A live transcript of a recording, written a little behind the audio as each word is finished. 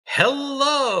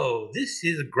Hello, this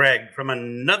is Greg from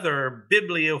another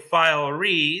Bibliophile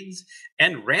Reads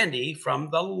and Randy from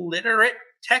the Literate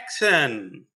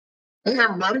Texan. Hey,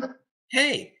 everybody.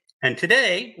 Hey, and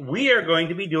today we are going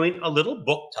to be doing a little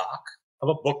book talk of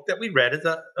a book that we read as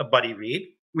a buddy read.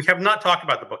 We have not talked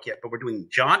about the book yet, but we're doing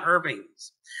John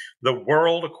Irving's The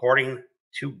World According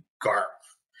to Garp,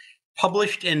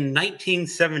 published in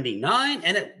 1979,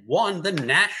 and it won the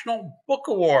National Book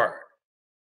Award.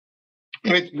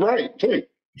 And it's great, too.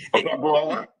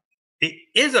 It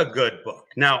is a good book.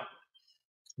 Now,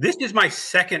 this is my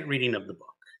second reading of the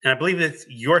book, and I believe it's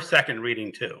your second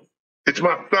reading, too. It's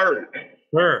my third.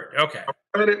 Third, okay.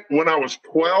 I read it when I was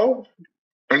 12,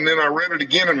 and then I read it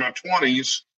again in my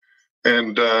 20s,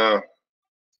 and well,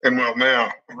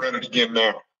 now I read it again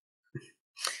now.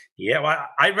 Yeah, well,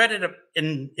 I read it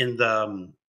in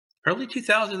the early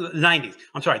 2000s, 90s.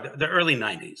 I'm sorry, the early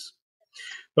 90s.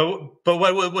 But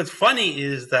what's funny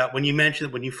is that when you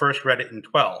mentioned when you first read it in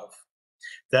 12,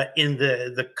 that in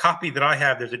the copy that I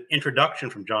have, there's an introduction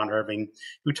from John Irving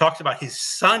who talks about his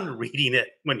son reading it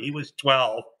when he was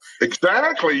 12.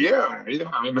 Exactly, yeah.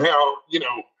 And how,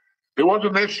 it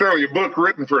wasn't necessarily a book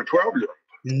written for a 12-year-old.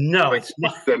 No, it's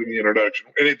not. That in the introduction.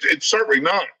 And it's certainly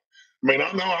not. I mean, I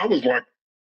know I was like,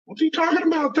 what's he talking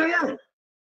about there?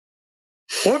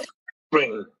 What's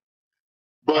happening?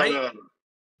 But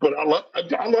I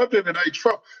loved it at age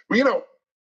 12. Well,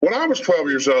 when I was 12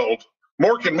 years old,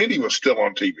 Mork and Mindy was still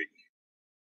on TV.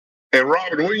 And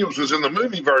Robin Williams was in the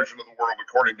movie version of The World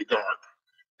According to Garp.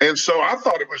 And so I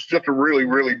thought it was just a really,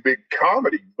 really big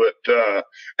comedy. But I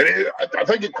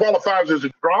think it qualifies as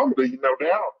a dramedy, no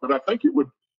doubt. But I think it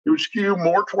would skew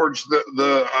more towards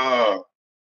the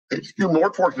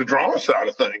drama side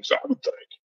of things, I would think.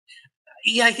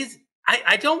 Yeah,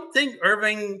 I don't think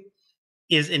Irving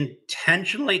is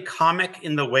intentionally comic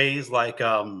in the ways like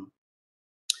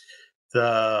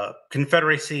the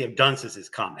Confederacy of Dunces is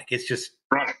comic. It's just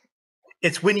right.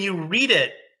 It's when you read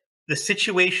it, the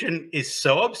situation is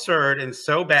so absurd and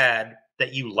so bad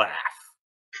that you laugh.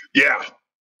 Yeah.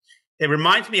 It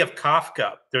reminds me of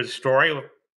Kafka. There's a story of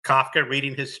Kafka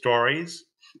reading his stories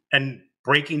and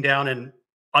breaking down in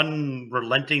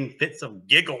unrelenting fits of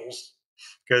giggles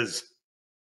because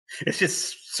it's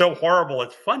just so horrible.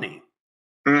 It's funny.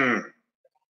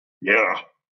 Yeah.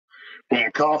 Well,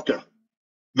 Kafka,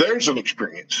 there's an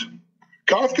experience.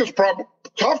 Kafka was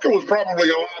probably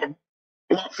a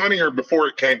lot funnier before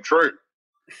it came true.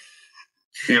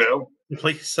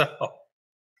 Please so.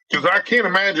 Because I can't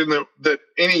imagine that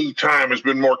any time has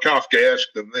been more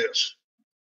Kafkaesque than this.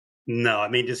 No, I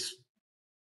mean just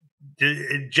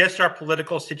our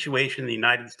political situation in the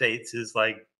United States is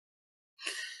like.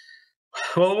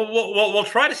 Well, we'll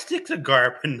try to stick to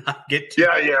Garp and not get to.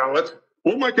 Yeah.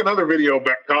 We'll make another video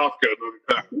about Kafka another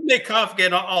time. Make Kafka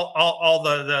and all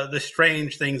the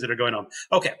strange things that are going on.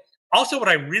 Okay. Also, what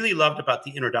I really loved about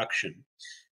the introduction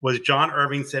was John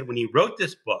Irving said when he wrote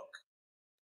this book,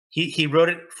 he wrote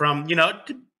it from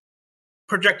to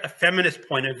project a feminist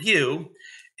point of view,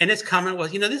 and his comment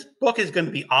was, this book is going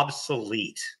to be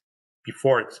obsolete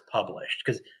before it's published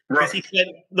because he said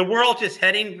the world's just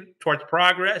heading towards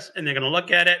progress and they're going to look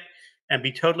at it and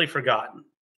be totally forgotten.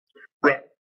 Right.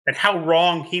 And how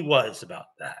wrong he was about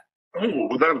that. Oh,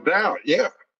 without a doubt. Yeah.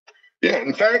 Yeah.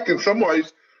 In fact, in some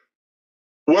ways,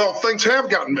 well, things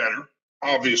have gotten better,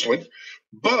 obviously,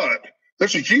 but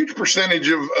there's a huge percentage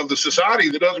of the society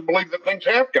that doesn't believe that things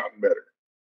have gotten better.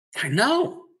 I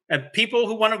know. And people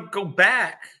who want to go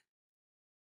back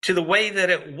to the way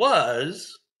that it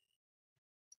was.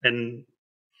 And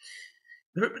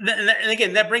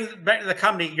again, that brings back to the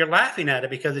comedy. You're laughing at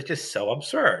it because it's just so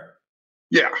absurd.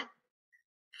 Yeah.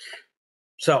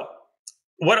 So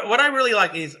what I really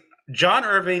like is John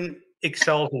Irving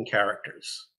excels in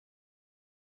characters.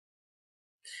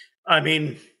 I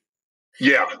mean,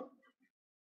 yeah.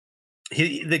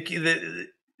 The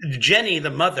Jenny, the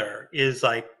mother, is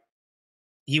like,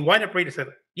 you wind up reading and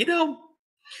said,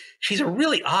 she's a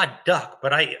really odd duck,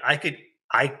 but I could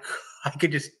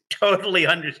just totally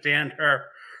understand her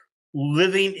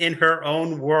living in her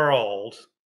own world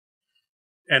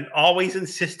and always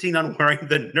insisting on wearing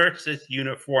the nurse's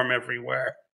uniform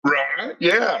everywhere. Right.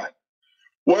 Yeah.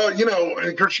 Well,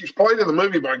 because she's played in the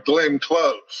movie by Glenn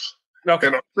Close. Okay.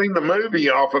 And I've seen the movie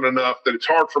often enough that it's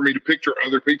hard for me to picture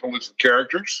other people as the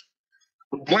characters.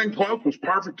 But Glenn Close was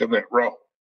perfect in that role.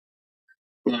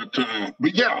 But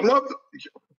yeah, I love it.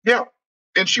 Yeah.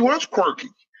 And she was quirky.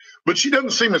 But she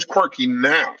doesn't seem as quirky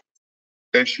now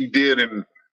as she did in,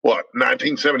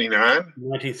 1979?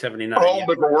 1979. A whole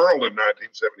different world in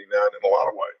 1979 in a lot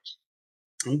of ways.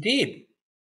 Indeed.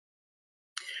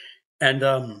 And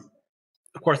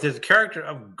of course, there's a character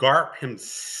of Garp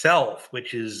himself,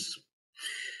 which is,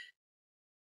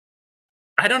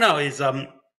 I don't know, is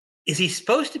he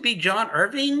supposed to be John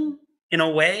Irving in a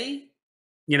way?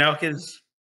 Because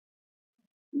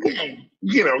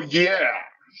Yeah.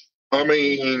 I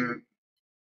mean,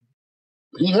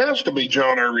 he has to be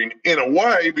John Irving in a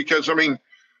way because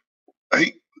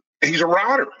he he's a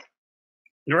writer.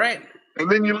 you're right. And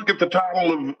then you look at the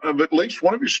title of at least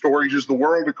one of his stories is "The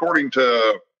World According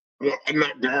to," well,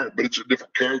 not Garp, but it's a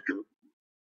different character.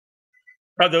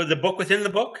 Oh, the book within the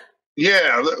book.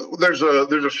 Yeah, there's a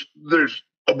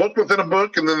book within a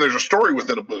book, and then there's a story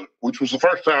within a book, which was the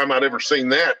first time I'd ever seen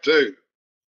that too.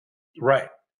 Right.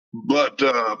 But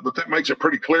that makes it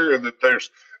pretty clear that there's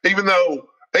even though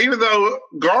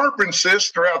Garp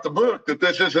insists throughout the book that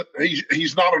this isn't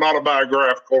he's not an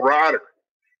autobiographical writer,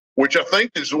 which I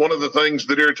think is one of the things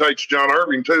that irritates John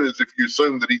Irving too, is if you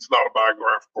assume that he's not a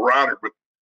biographical writer, but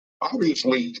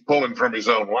obviously he's pulling from his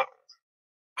own life.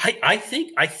 I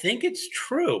think it's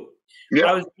true. Yeah.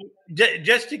 I was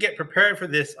just to get prepared for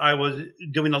this. I was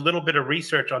doing a little bit of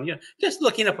research on just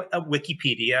looking up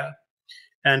Wikipedia,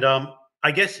 and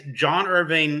I guess John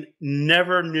Irving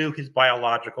never knew his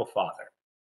biological father,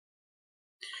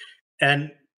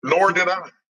 and Nor did I.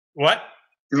 What?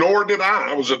 Nor did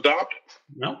I. I was adopted.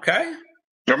 Okay.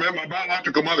 I met my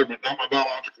biological mother, but not my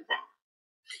biological father.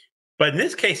 But in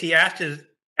this case, he asked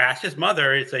his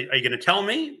mother, "Are you going to tell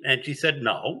me?" And she said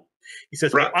no. He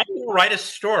says, Right. "Well, I'm going to write a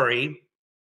story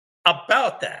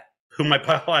about that, who my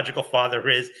biological father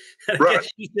is." And I guess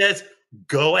she says,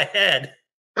 "Go ahead.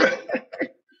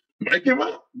 Make him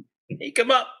up. Make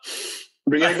him up.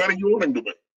 Be anybody you want him to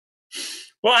be."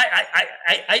 Well,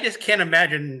 I just can't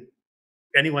imagine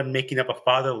anyone making up a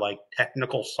father like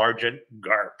Technical Sergeant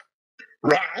Garp.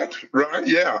 Right,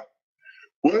 yeah.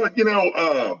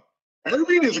 Well,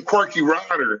 Irving is a quirky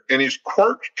writer, and his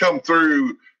quirks come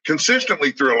through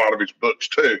consistently through a lot of his books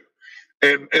too.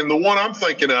 And the one I'm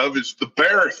thinking of is the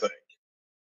bear thing.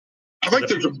 I think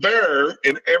there's a bear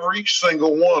in every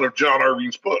single one of John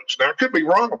Irving's books. Now, I could be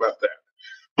wrong about that,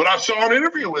 but I saw an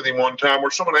interview with him one time where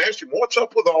someone asked him, "What's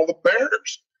up with all the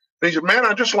bears?" And he said, "Man,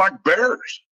 I just like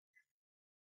bears."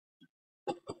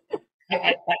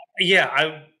 Yeah,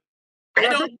 I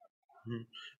don't.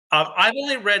 I've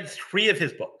only read 3 of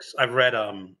his books. I've read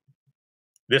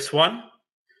this one,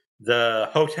 not the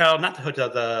hotel,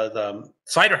 the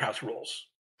Cider House Rules.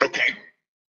 Okay.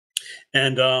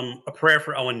 And A Prayer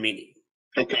for Owen Meany.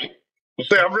 Okay. Well,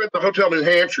 see, I've read The Hotel New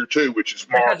Hampshire too, which is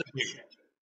marvelous.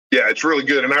 Yeah, it's really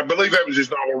good, and I believe that was his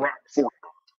novel right before.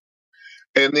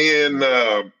 And then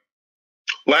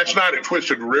Last Night at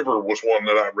Twisted River was one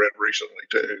that I read recently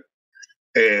too,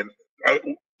 and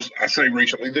I say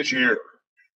recently, this year,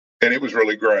 and it was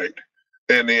really great.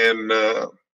 And then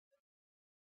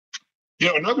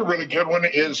another really good one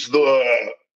is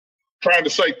the Trying to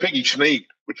Save Piggy Sneed,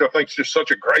 which I think is just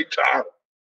such a great title.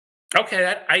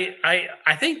 Okay,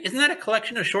 I think, isn't that a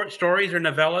collection of short stories or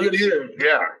novellas? It is,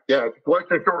 yeah, it's a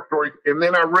collection of short stories. And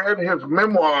then I read his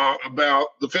memoir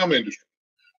about the film industry,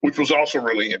 which was also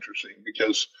really interesting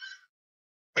because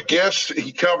I guess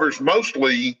he covers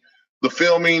mostly the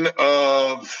filming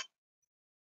of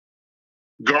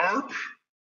Garp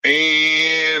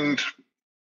and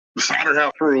the Cider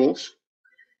House Rules,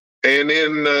 and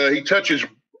then he touches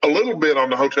a little bit on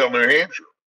the Hotel New Hampshire,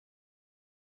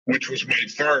 which was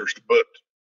made first, but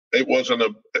it wasn't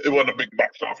a big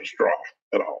box office draw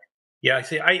at all. Yeah, I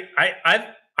see.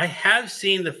 I have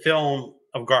seen the film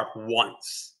of Garp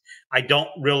once. I don't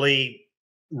really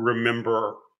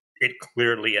remember it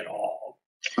clearly at all.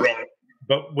 Right.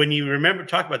 But when you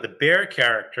talk about the bear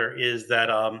character, is that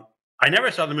I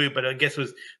never saw the movie, but I guess it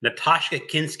was Natasha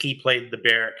Kinski played the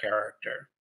bear character.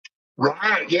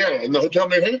 Right, yeah, in the Hotel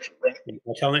New Hampshire, right?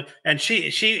 And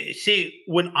she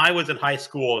when I was in high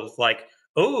school, it was like,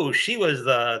 oh, she was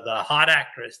the hot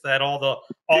actress that all the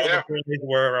girls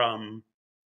were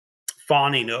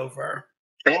fawning over.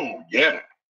 Oh yeah.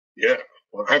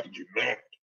 Well, how could you not?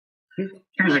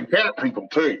 She was in Cat People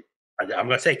too. I'm going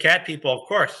to say Cat People, of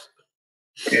course.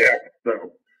 Yeah.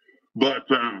 So, but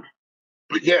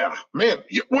yeah, man.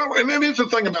 Well, and that is the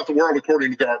thing about The World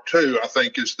According to Garp too. I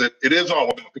think is that it is all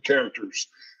about the characters,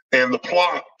 and the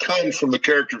plot comes from the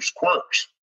characters' quirks.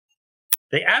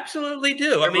 They absolutely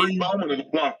do. Every moment of the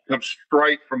plot comes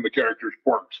straight from the characters'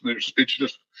 quirks. It's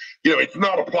just, it's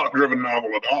not a plot-driven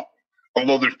novel at all.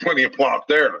 Although there's plenty of plot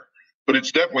there, but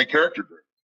it's definitely character-driven.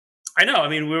 I know. I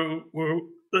mean,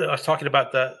 I was talking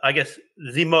about the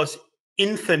most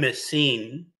infamous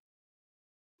scene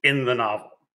in the novel.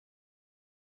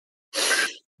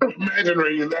 Imagine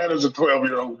reading that as a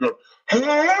 12-year-old going,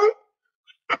 huh?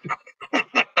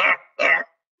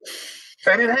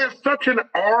 And it has such an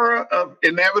aura of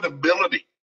inevitability.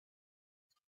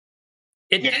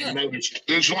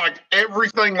 It's like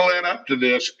everything led up to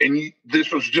this, and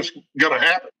this was just going to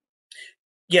happen.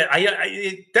 Yeah,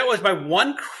 that was my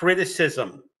one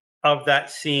criticism of that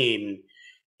scene,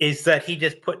 is that he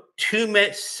just put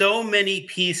so many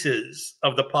pieces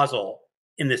of the puzzle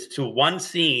in this to one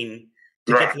scene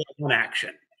to get to that one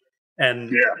action.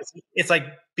 And it's like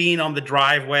being on the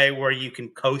driveway where you can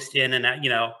coast in and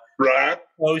out,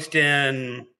 coast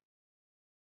in.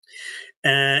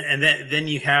 And then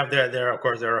you have their of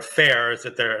course their affairs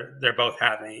that they're both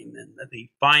having, and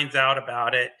he finds out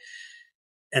about it.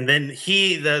 And then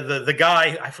the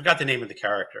guy, I forgot the name of the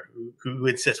character, who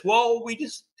insists, well, we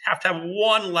just have to have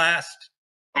one last.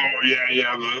 Oh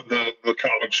yeah, the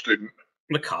college student.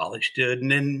 The college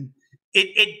student, and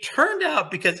it turned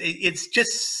out, because it's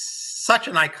just such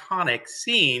an iconic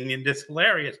scene and just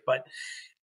hilarious, but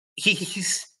he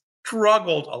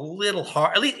struggled a little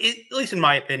hard, at least in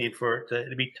my opinion, for it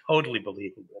to be totally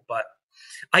believable. But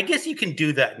I guess you can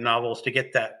do that in novels to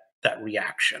get that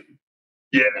reaction.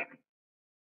 Yeah.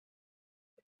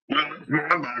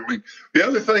 The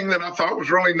other thing that I thought was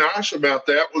really nice about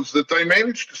that was that they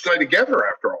managed to stay together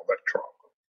after all that trouble.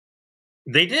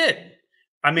 They did.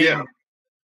 I mean,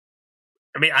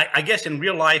 I guess in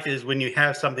real life is when you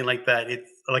have something like that,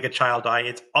 it's like a child die,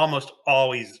 it's almost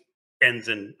always ends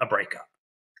in a breakup.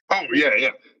 Oh,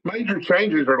 yeah. Major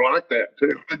changes are like that,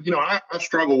 too. I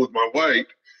struggle with my weight,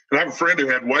 and I have a friend who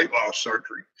had weight loss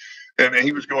surgery. And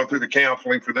he was going through the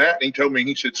counseling for that. And he told me,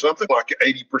 he said something like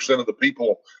 80% of the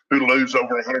people who lose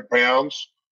over 100 pounds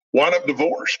wind up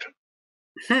divorced.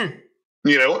 And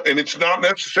it's not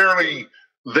necessarily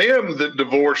them that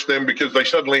divorce them because they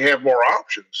suddenly have more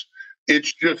options.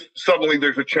 It's just suddenly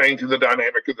there's a change in the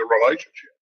dynamic of the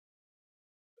relationship.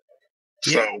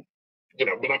 So,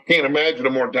 but I can't imagine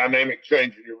a more dynamic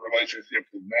change in your relationship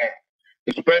than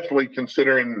that, especially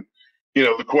considering,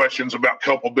 the questions about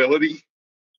culpability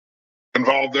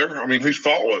involved there. I mean, whose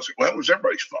fault was it? Well, it was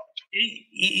everybody's fault.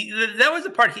 That was the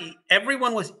part.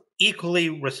 Everyone was equally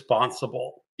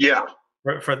responsible. Yeah,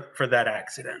 for that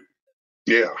accident.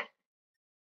 Yeah,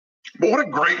 but what a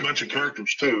great bunch of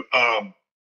characters too.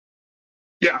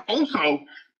 Also,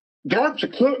 Garp's a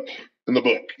cook in the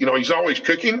book. He's always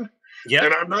cooking. Yeah,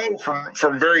 and I know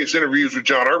from various interviews with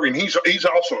John Irving, he's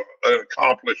also an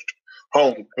accomplished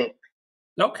home cook.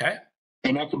 Okay.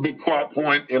 And that's a big plot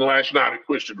point in Last Night at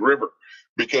Twisted River,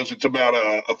 because it's about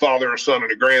a father, a son,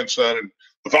 and a grandson, and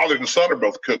the father and the son are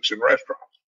both cooks in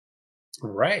restaurants.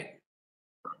 Right.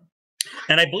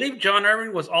 And I believe John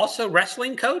Irving was also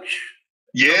wrestling coach?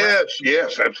 Yes,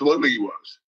 absolutely he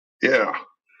was. Yeah.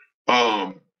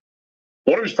 One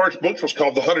of his first books was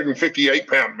called The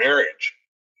 158-Pound Marriage.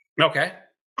 Okay.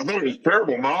 I thought it was a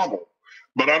terrible novel,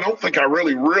 but I don't think I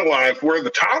really realized where the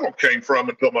title came from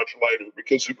until much later,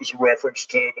 because it was a reference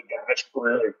to the guy's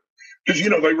career. Because,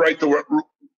 they rate the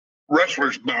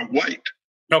wrestlers by weight.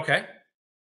 Okay.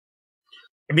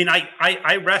 I mean,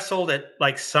 I wrestled at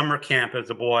like summer camp as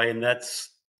a boy, and that's,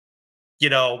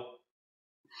 1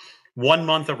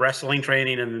 month of wrestling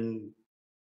training and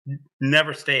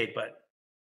never stayed. But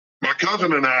my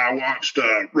cousin and I watched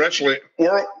wrestling,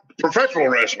 or professional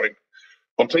wrestling,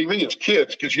 on TV as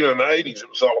kids, because in the 80s it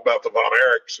was all about the Von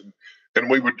Erichs, and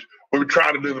we would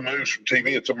try to do the moves from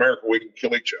TV. It's America, we can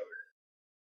kill each other.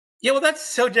 Yeah, well, that's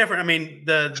so different. I mean,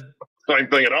 the same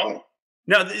thing at all.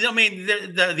 No, I mean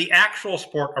the actual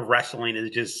sport of wrestling is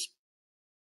just.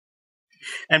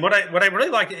 And what I really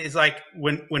liked is like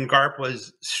when Garp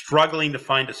was struggling to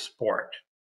find a sport,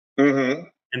 and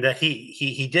that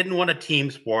he didn't want a team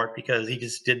sport because he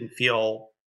just didn't feel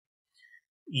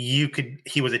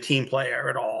he was a team player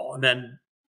at all. And then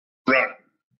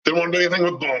didn't want to do anything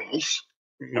with balls.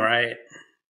 Right.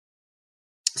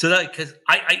 So that, because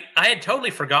I had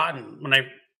totally forgotten when I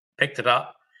picked it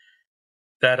up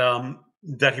that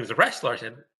he was a wrestler. I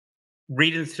said,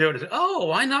 reading through it, I said, oh,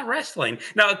 why not wrestling?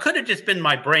 Now, it could have just been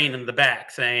my brain in the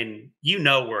back saying,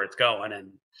 where it's going,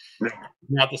 and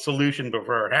not the solution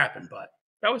before it happened. But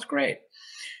that was great.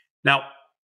 Now,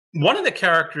 one of the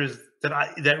characters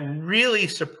that really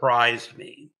surprised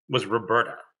me was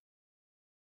Roberta.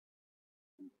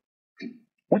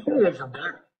 Which one was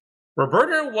Roberta?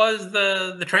 Roberta was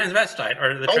the transvestite,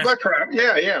 or the. That's right.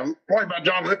 Yeah. Played by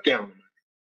John Lithgow.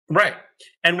 Right.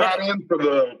 And got in for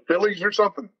the Phillies or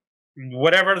something.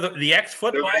 Whatever the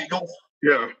ex-football. The Eagles.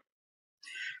 Yeah.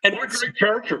 And what a great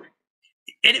character.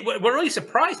 And what really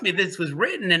surprised me, this was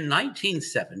written in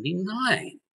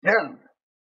 1979. Yeah.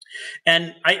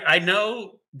 And I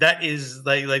know that is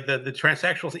like the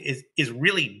transsexual is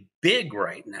really big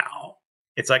right now.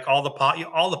 It's like all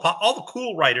the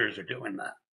cool writers are doing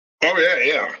that. Oh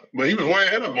yeah. But he was way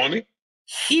ahead of them, wasn't he?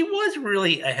 He was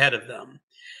really ahead of them,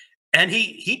 and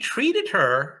he treated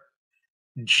her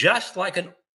just like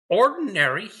an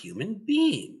ordinary human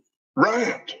being.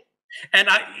 Right. And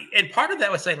part of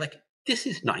that was saying, like, this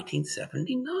is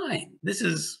 1979.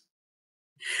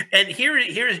 And here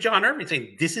is John Irving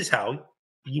saying, this is how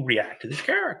you react to this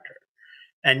character.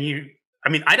 And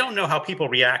I don't know how people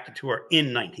reacted to her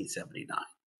in 1979.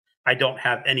 I don't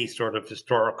have any sort of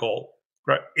historical,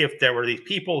 if there were these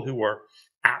people who were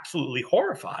absolutely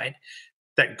horrified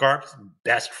that Garp's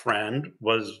best friend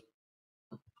was,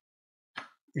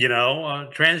 a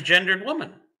transgendered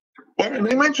woman. Well, and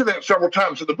they mention that several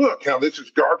times in the book, how this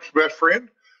is Garp's best friend.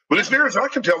 But as near as I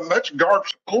can tell, that's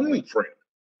Garp's only friend.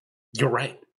 You're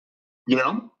right.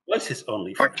 What's his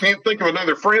only friend? I can't think of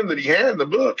another friend that he had in the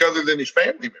book other than his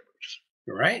family members.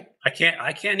 You're right. I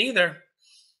can't either.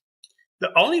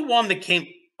 The only one that came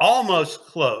almost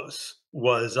close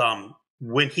was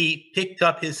when he picked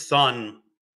up his son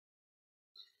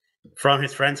from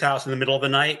his friend's house in the middle of the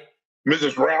night.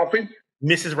 Mrs. Ralphie?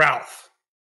 Mrs. Ralph.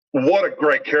 What a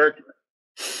great character.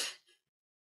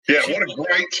 Yeah, what a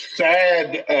great,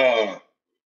 sad,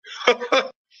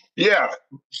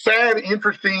 sad,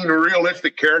 interesting,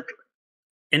 realistic character.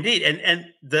 Indeed.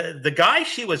 And the guy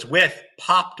she was with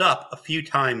popped up a few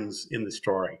times in the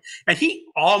story, and he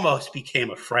almost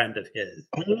became a friend of his.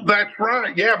 Oh, that's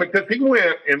right. Yeah, because he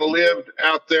went and lived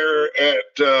out there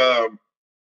at the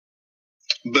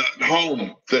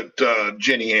home that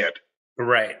Jenny had.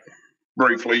 Right.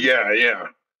 Briefly. Yeah.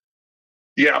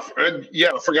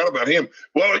 I forgot about him.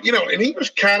 Well, and he was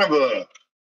kind of a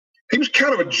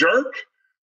jerk,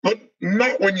 but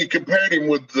not when you compared him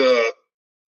with the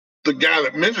guy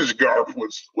that Mrs. Garp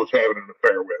was having an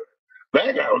affair with.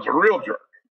 That guy was a real jerk.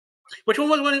 Which one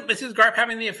was Mrs. Garp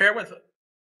having the affair with?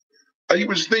 He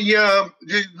was the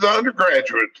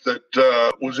undergraduate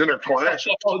that was in her class.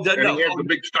 He had the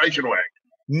big station wagon.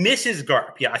 Mrs.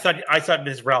 Garp. Yeah, I thought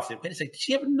Mrs. Ralph said, wait a second, did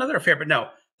she have another affair? But no,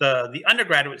 the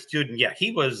undergraduate student. Yeah,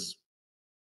 he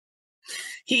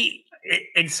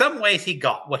in some ways he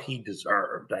got what he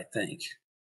deserved, I think.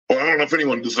 Well, I don't know if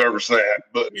anyone deserves that,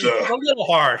 but it's a little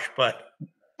harsh. But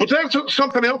that's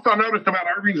something else I noticed about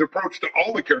Irving's approach to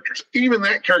all the characters. Even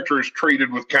that character is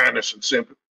treated with kindness and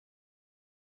sympathy.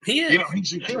 He is.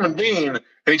 He's a human being, and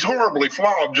he's horribly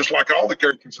flawed, just like all the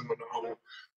characters in the novel.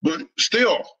 But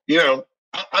still,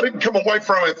 I didn't come away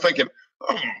from it thinking,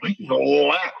 "Oh, he's a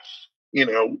laugh." He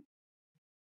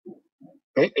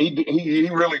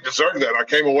really deserved that. I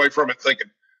came away from it thinking,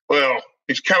 well,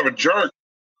 he's kind of a jerk.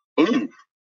 Ooh.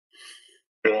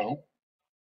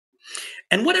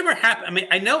 And whatever happened,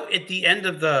 I know at the end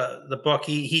of the book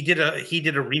he did a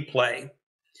replay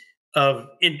of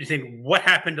interesting what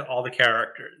happened to all the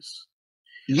characters.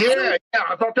 Yeah,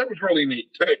 I thought that was really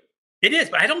neat too. It is,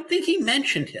 but I don't think he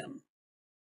mentioned him.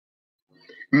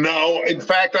 No, in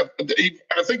fact,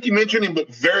 I think he mentioned him,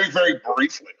 but very, very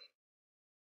briefly.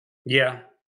 Yeah.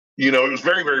 It was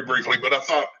very, very briefly, but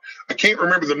I can't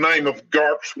remember the name of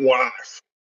Garp's wife.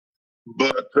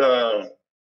 But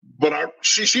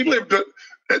she lived.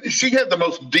 She had the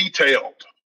most detailed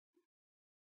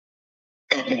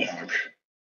epilogue.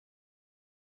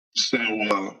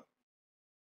 So,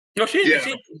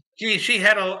 she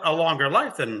had a longer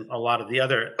life than a lot of the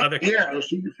other. Yeah,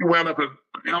 she wound up an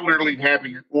elderly,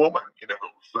 happy woman.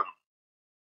 So,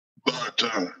 but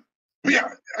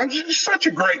it's such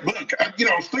a great book. I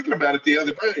was thinking about it the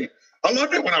other day. I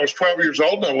loved it when I was 12 years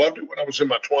old, and I loved it when I was in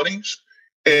my 20s.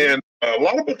 And a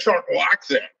lot of books aren't like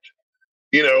that.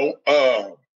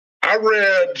 I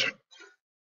read,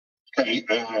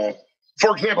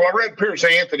 for example, I read Piers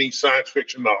Anthony's science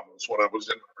fiction novels when I was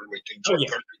in my early teens, 13,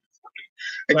 14.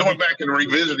 And going back and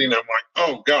revisiting them, I'm like,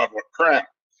 oh, God, what crap.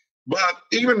 But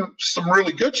even some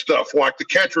really good stuff like The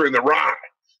Catcher in the Rye,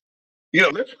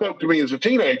 that spoke to me as a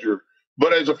teenager.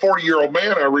 But as a 40-year-old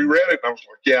man, I reread it, and I was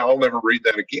like, yeah, I'll never read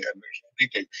that again. There's no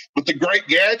need to. But The Great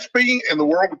Gatsby and The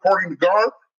World According to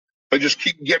Garp, they just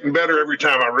keep getting better every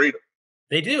time I read them.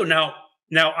 They do. Now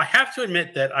I have to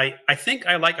admit that I think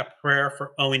I like A Prayer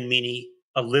for Owen Meany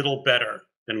a little better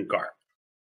than Garp.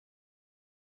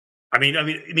 A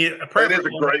Prayer. That is a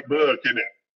great book, isn't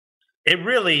it? It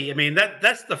really.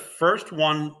 That's the first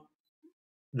one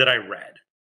that I read.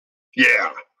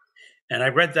 Yeah. And I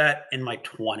read that in my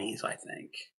 20s, I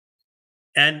think.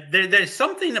 And there's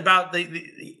something about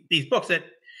these books that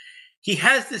he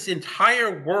has this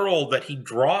entire world that he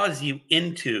draws you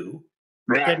into.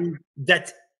 Right.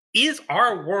 That is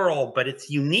our world, but it's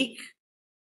unique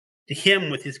to him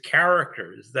with his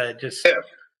characters that just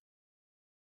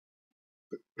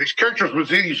These characters with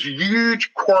these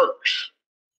huge quirks.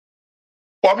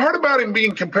 Well, I've heard about him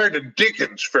being compared to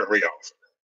Dickens fairly often.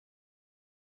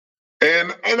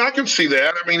 And I can see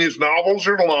that. I mean, his novels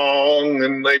are long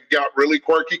and they've got really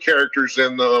quirky characters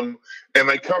in them, and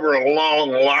they cover a long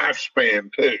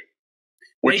lifespan too,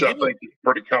 which I think is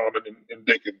pretty common in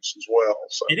Dickens as well.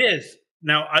 So. It is.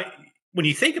 Now, when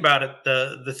you think about it,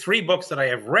 the 3 books that I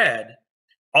have read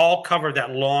all cover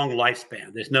that long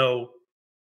lifespan. There's no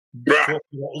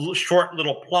short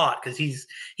little plot, because he's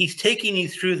taking you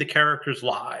through the characters'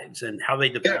 lives and how they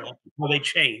develop, how they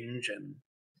change, and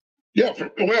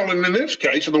well, and in this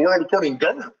case, in The World According to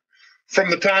Garp, from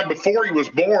the time before he was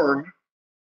born,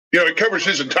 it covers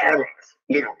his entire life,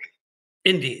 literally.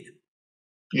 Indeed.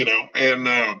 And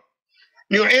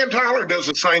Ann Tyler does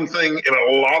the same thing in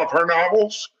a lot of her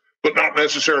novels, but not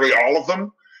necessarily all of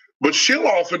them. But she'll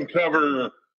often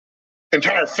cover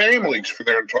entire families for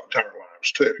their entire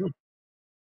lives too.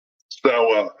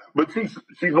 So, but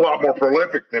she's a lot more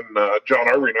prolific than John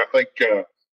Irving. I think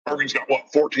Irving's got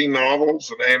 14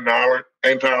 novels, and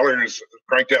Ann Tyler has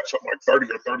cranked out something like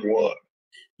 30 or 31.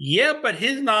 Yeah, but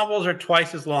his novels are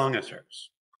twice as long as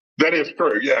hers. That is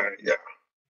true. Yeah.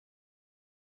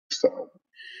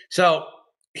 So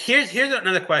here's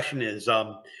another question: is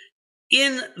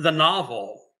in the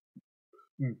novel,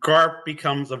 Garp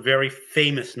becomes a very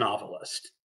famous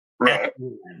novelist, right? At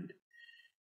the end,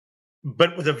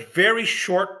 but with a very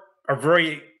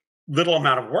little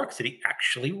amount of works that he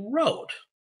actually wrote.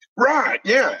 Right.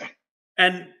 Yeah.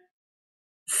 And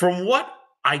from what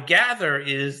I gather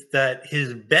is that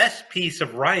his best piece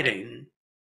of writing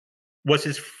was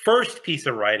his first piece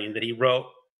of writing that he wrote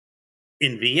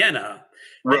in Vienna.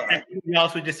 Right. And he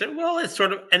also just said, well, it's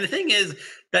sort of, and the thing is,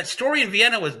 that story in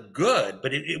Vienna was good,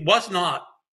 but it was not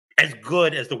as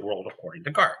good as The World According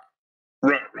to Garp.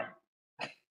 Right.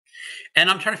 And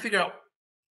I'm trying to figure out,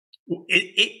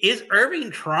 is Irving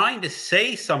trying to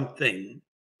say something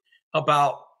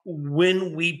about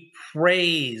when we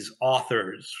praise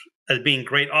authors as being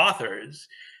great authors?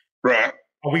 Right.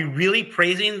 Are we really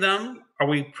praising them? Are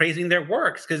we praising their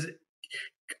works? Because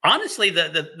honestly,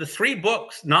 the 3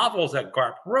 novels that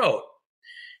Garp wrote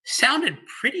sounded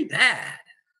pretty bad.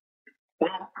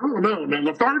 Well, I don't know. Now,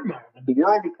 the third novel, The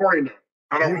World According to,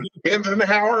 I don't know,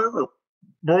 Eisenhower or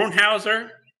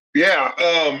Brunhauser? Yeah.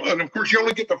 And of course, you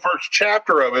only get the first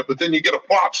chapter of it, but then you get a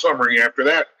plot summary after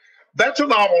that. That's a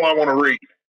novel I want to read.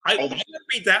 I want to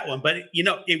read that one, but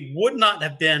it would not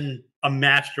have been a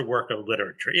masterwork of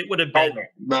literature. It would have been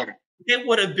It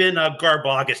would have been a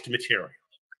Garbogist material.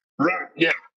 Right.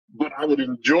 Yeah. But I would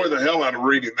enjoy the hell out of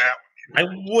reading that one.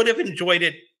 I would have enjoyed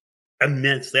it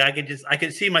immensely. I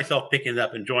could see myself picking it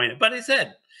up, enjoying it. But I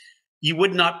said, you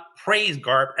would not praise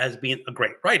Garp as being a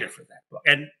great writer for that book.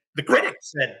 And the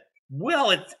critics said,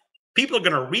 well, people are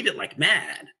going to read it like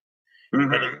mad,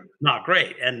 but it's not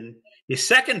great. And his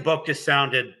second book just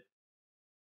sounded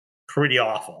pretty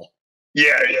awful.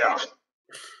 Yeah.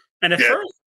 And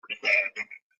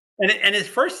his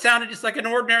first sounded just like an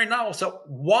ordinary novel. So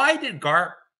why did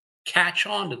Garp catch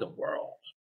on to the world?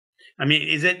 I mean,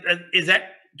 is that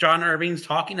John Irving's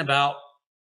talking about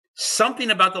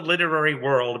something about the literary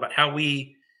world, about how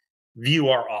we view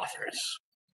our authors?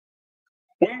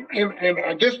 Well, and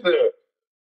I guess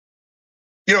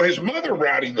his mother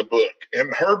writing the book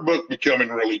and her book becoming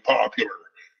really popular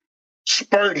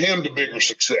spurred him to bigger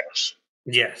success.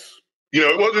 Yes.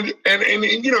 It wasn't, and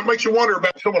it makes you wonder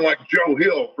about someone like Joe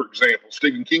Hill, for example,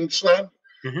 Stephen King's son.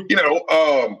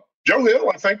 Mm-hmm. Joe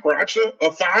Hill, I think, writes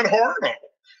a fine horror novel,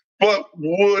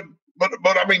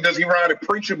 but I mean, does he write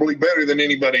appreciably better than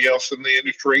anybody else in the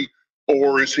industry,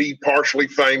 or is he partially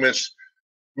famous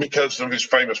because of his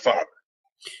famous father?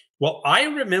 Well, I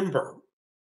remember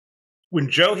when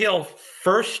Joe Hill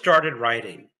first started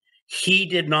writing, he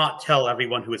did not tell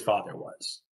everyone who his father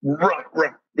was.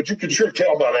 Right. But you can sure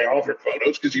tell by the author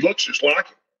photos because he looks just like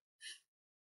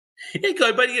him. He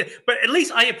could, but at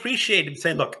least I appreciate him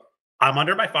saying, look, I'm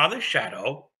under my father's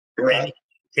shadow. Right.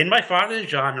 In my father's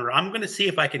genre, I'm going to see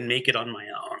if I can make it on my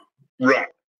own. Right.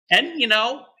 And,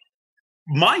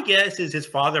 my guess is his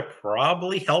father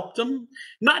probably helped him.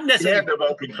 Not necessarily. He had to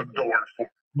open some doors.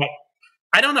 But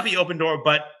I don't know if he opened door,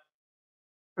 but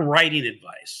writing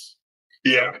advice.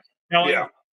 Yeah.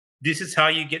 This is how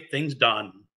you get things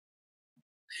done.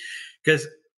 Because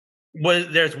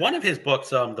there's one of his books,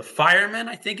 The Fireman,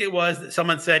 I think it was, that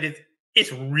someone said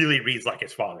it really reads like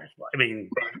his father's book. I mean,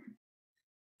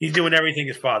 he's doing everything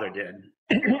his father did.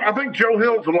 I think Joe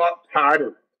Hill's a lot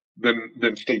tighter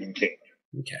than Stephen King.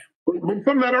 Okay. But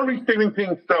some of that early Stephen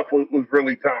King stuff was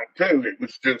really tight too. It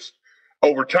was just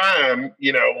over time,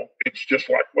 it's just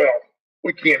like, well,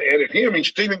 we can't edit him. He's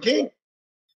Stephen King.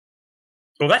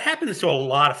 Well, that happens to a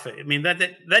lot of. I mean,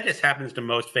 that just happens to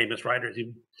most famous writers.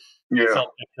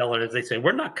 Self-bestsellers, they say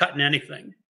we're not cutting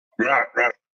anything. Right.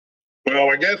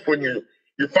 Well, I guess when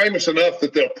you're famous enough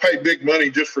that they'll pay big money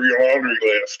just for your laundry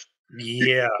list.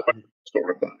 Yeah,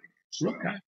 sort of thing. So,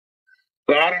 okay.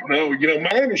 So I don't know.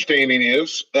 My understanding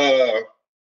is,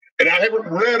 and I haven't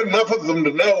read enough of them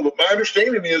to know, but my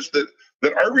understanding is that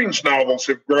Irving's novels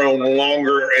have grown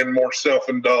longer and more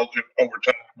self-indulgent over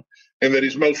time, and that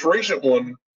his most recent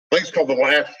one, I think it's called The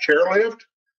Last Chairlift,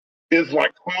 is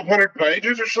like 1,200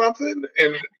 pages or something,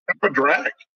 and a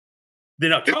drag.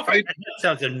 That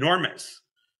sounds enormous.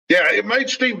 Yeah, it made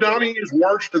Steve Donohue's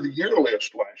worst of the year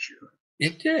list last year.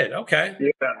 It did. Okay.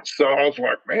 Yeah. So I was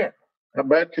like, man, how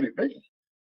bad could it be?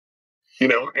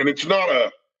 And it's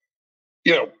not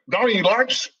Donohue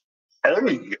likes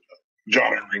early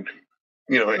John Irving.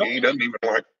 He doesn't even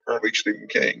like early Stephen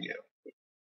King.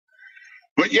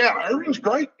 But yeah, Irving's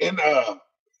great. And, I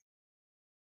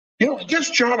guess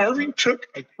John Irving took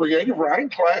a creative writing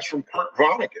class from Kurt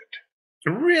Vonnegut.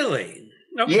 Really?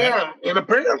 Okay. Yeah. And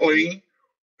apparently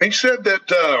he said that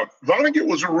Vonnegut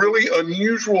was a really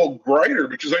unusual grader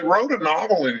because they wrote a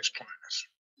novel in his class.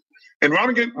 And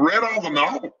Vonnegut read all the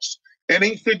novels. And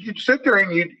he said you'd sit there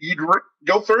and you'd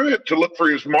go through it to look for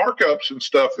his markups and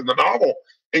stuff in the novel.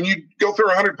 And you'd go through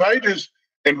 100 pages,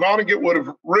 and Vonnegut would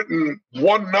have written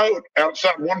one note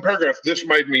outside one paragraph. This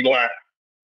made me laugh.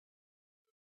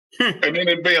 And then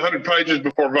it'd be 100 pages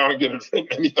before Vonnegut had written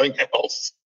anything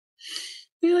else.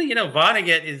 Well,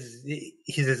 Vonnegut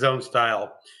he's his own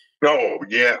style. Oh,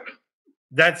 yeah.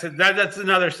 That's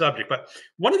another subject. But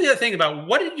one of the other things about,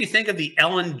 what did you think of the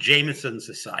Ellen Jameson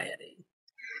Society?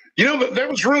 That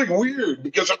was really weird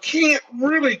because I can't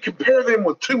really compare them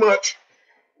with too much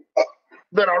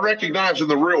that I recognize in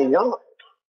the real world.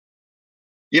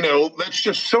 That's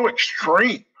just so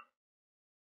extreme.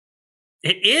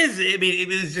 It is. I mean, it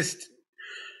was just,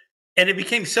 and it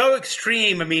became so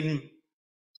extreme. I mean,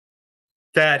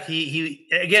 that he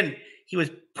was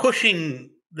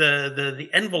pushing the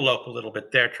envelope a little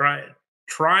bit there,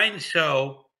 trying to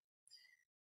show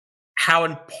how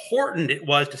important it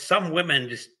was to some women.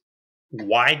 Just,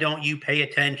 why don't you pay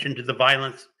attention to the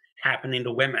violence happening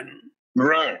to women?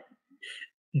 Right.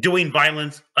 Doing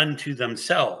violence unto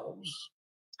themselves.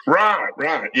 Right.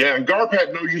 Yeah, and Garp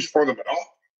had no use for them at all.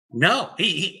 No,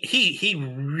 he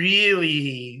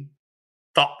really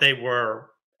thought they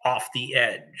were off the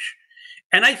edge.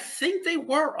 And I think they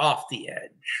were off the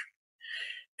edge.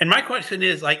 And my question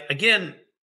is, again,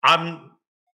 I'm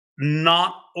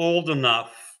not old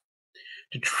enough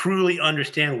to truly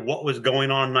understand what was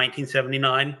going on in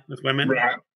 1979 with women.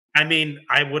 Right. I mean,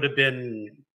 I would have been,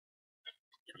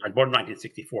 I was born in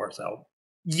 1964, so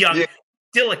young,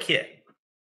 still a kid.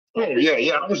 Oh,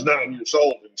 yeah. I was 9 years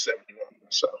old in 79,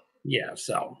 so. Yeah,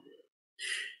 so.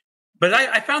 But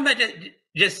I found that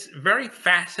just very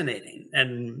fascinating.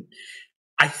 And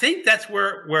I think that's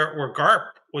where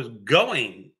Garp was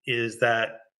going, is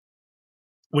that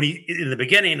when he, in the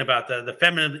beginning, about the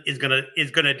feminine is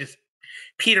gonna just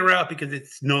peter out because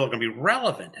it's no longer going to be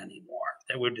relevant anymore.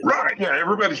 Right, yeah,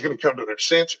 everybody's going to come to their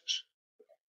senses.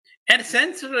 And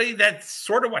essentially, that's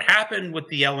sort of what happened with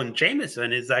the Ellen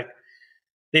Jameson, is like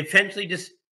they eventually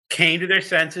just came to their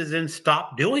senses and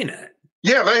stopped doing it.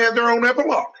 Yeah, they had their own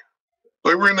epilogue.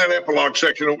 They were in that epilogue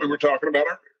section that we were talking about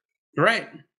earlier. Right.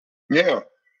 Yeah.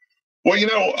 Well,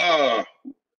 I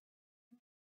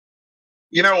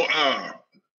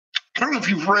don't know if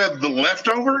you've read The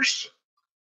Leftovers.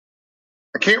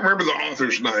 I can't remember the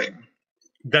author's name.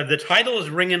 The title is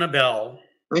ringing a bell.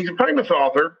 He's a famous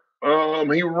author.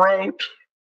 He wrote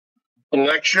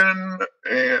Election,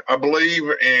 I believe,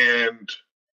 and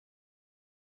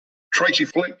Tracy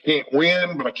Flick Can't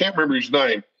Win, but I can't remember his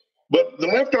name. But The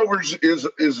Leftovers is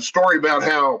a story about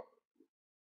how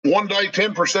one day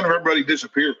 10% of everybody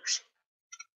disappears.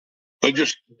 They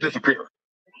just disappear.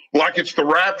 Like it's the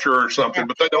rapture or something,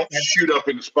 but they don't shoot up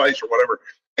into space or whatever.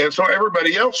 And so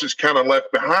everybody else is kind of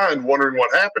left behind wondering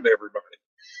what happened to everybody.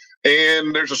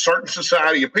 And there's a certain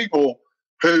society of people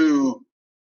who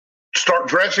start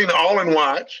dressing all in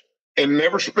white and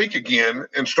never speak again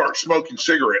and start smoking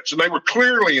cigarettes. And they were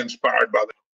clearly inspired by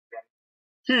that.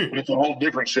 But it's a whole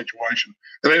different situation.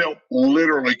 And they don't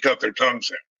literally cut their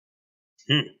tongues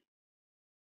out.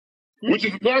 Which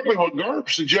is exactly what Garp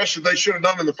suggested they should have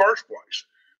done in the first place.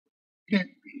 You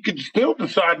could still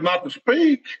decide not to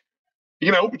speak,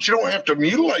 but you don't have to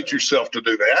mutilate yourself to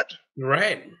do that.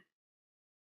 Right.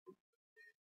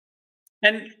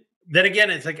 And then again,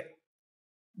 it's like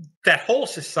that whole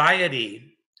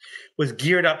society was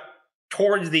geared up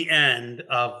towards the end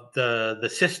of the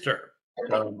sister,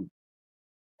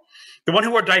 the one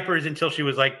who wore diapers until she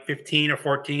was like 15 or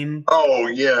 14. Oh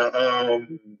yeah,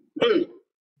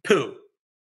 Pooh.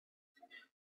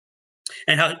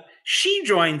 And how she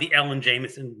joined the Ellen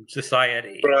Jameson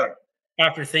Society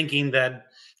after thinking that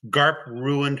Garp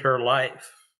ruined her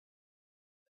life.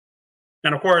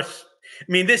 And of course, I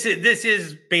mean, this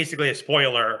is basically a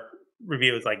spoiler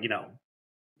review. It's like, you know,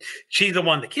 she's the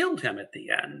one that killed him at the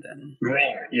end. And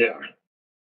yeah.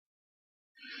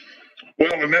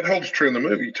 Well, and that holds true in the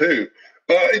movie too.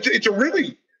 It's a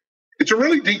really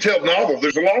detailed novel.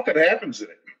 There's a lot that happens in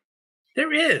it.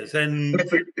 There is, and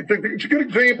it's a good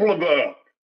example of a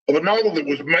novel that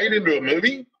was made into a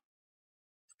movie,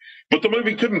 but the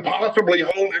movie couldn't possibly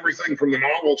hold everything from the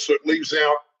novel, so it leaves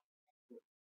out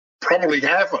probably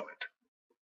half of it.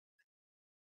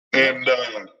 And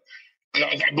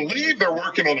I believe they're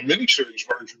working on a miniseries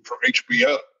version for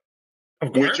HBO,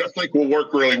 which I think will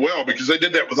work really well because they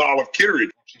did that with Olive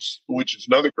Kitteridge, which is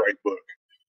another great book,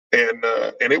 and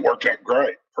it worked out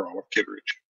great for Olive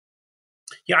Kitteridge.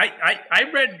 Yeah, I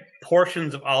read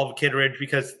portions of Olive Kitteridge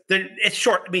because it's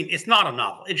short. I mean, it's not a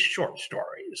novel; it's short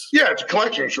stories. Yeah, it's a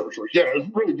collection of short stories. Yeah, it's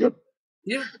really good.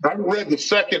 Yeah, I read the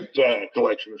second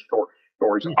collection of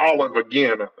stories. Olive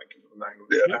Again, I think is the name of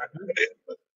it.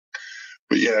 Yeah.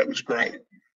 But yeah, it was great.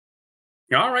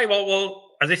 All right.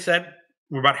 Well, as I said,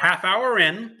 we're about half hour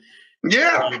in.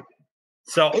 Yeah.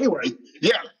 So anyway,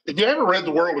 yeah, if you haven't read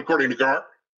The World According to Garp,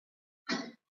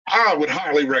 I would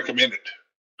highly recommend it.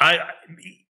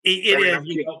 It is.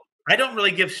 You know, I don't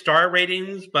really give star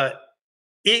ratings, but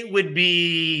it would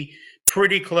be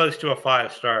pretty close to a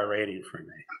 5-star rating for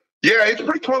me. Yeah, it's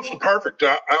pretty close to perfect.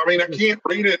 I mean, I can't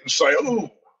read it and say,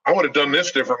 "Oh, I would have done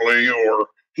this differently," or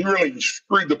 "He really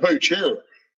screwed the pooch here."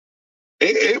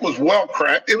 It was well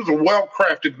crafted. It was a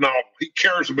well-crafted novel. He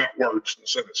cares about words and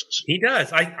sentences. He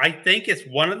does. I think it's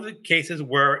one of the cases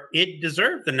where it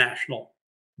deserved the national.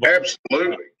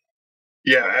 Absolutely.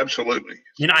 Yeah, absolutely.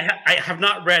 You know, I have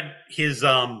not read his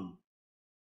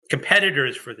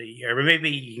competitors for the year, but maybe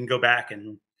you can go back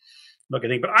and look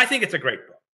at it. But I think it's a great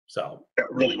book. So it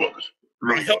really was.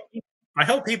 I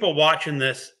hope people watching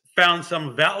this found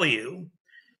some value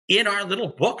in our little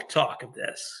book talk of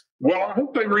this. Well, I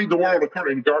hope they read The World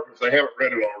According to Garp if they haven't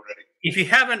read it already. If you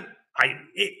haven't,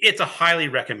 it's a highly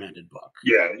recommended book.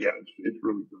 Yeah, it's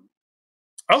really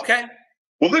good. Okay.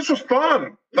 Well, this was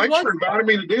fun. Thanks for inviting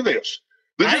me to do this.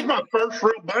 This is my first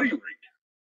real buddy read.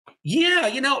 Yeah,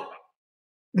 you know,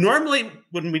 normally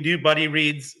when we do buddy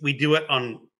reads, we do it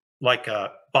on like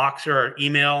a Boxer or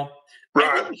email.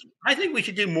 Right. I think we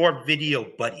should do more video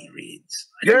buddy reads.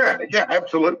 Yeah,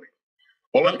 absolutely.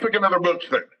 Well, let's pick another book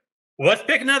then. Let's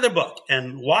pick another book.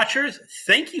 And watchers,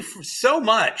 thank you for so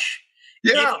much.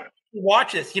 Yeah.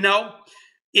 Watch this. You know,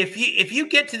 if you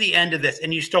get to the end of this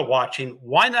and you're still watching,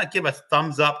 why not give a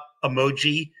thumbs up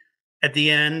emoji at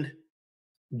the end?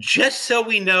 Just so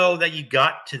we know that you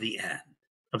got to the end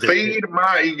of this. Feed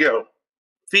my ego.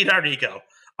 Feed our ego.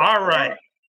 All right.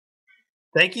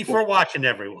 Thank you for watching,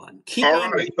 everyone. All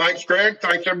right. Thanks, Greg.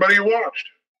 Thanks, everybody who watched.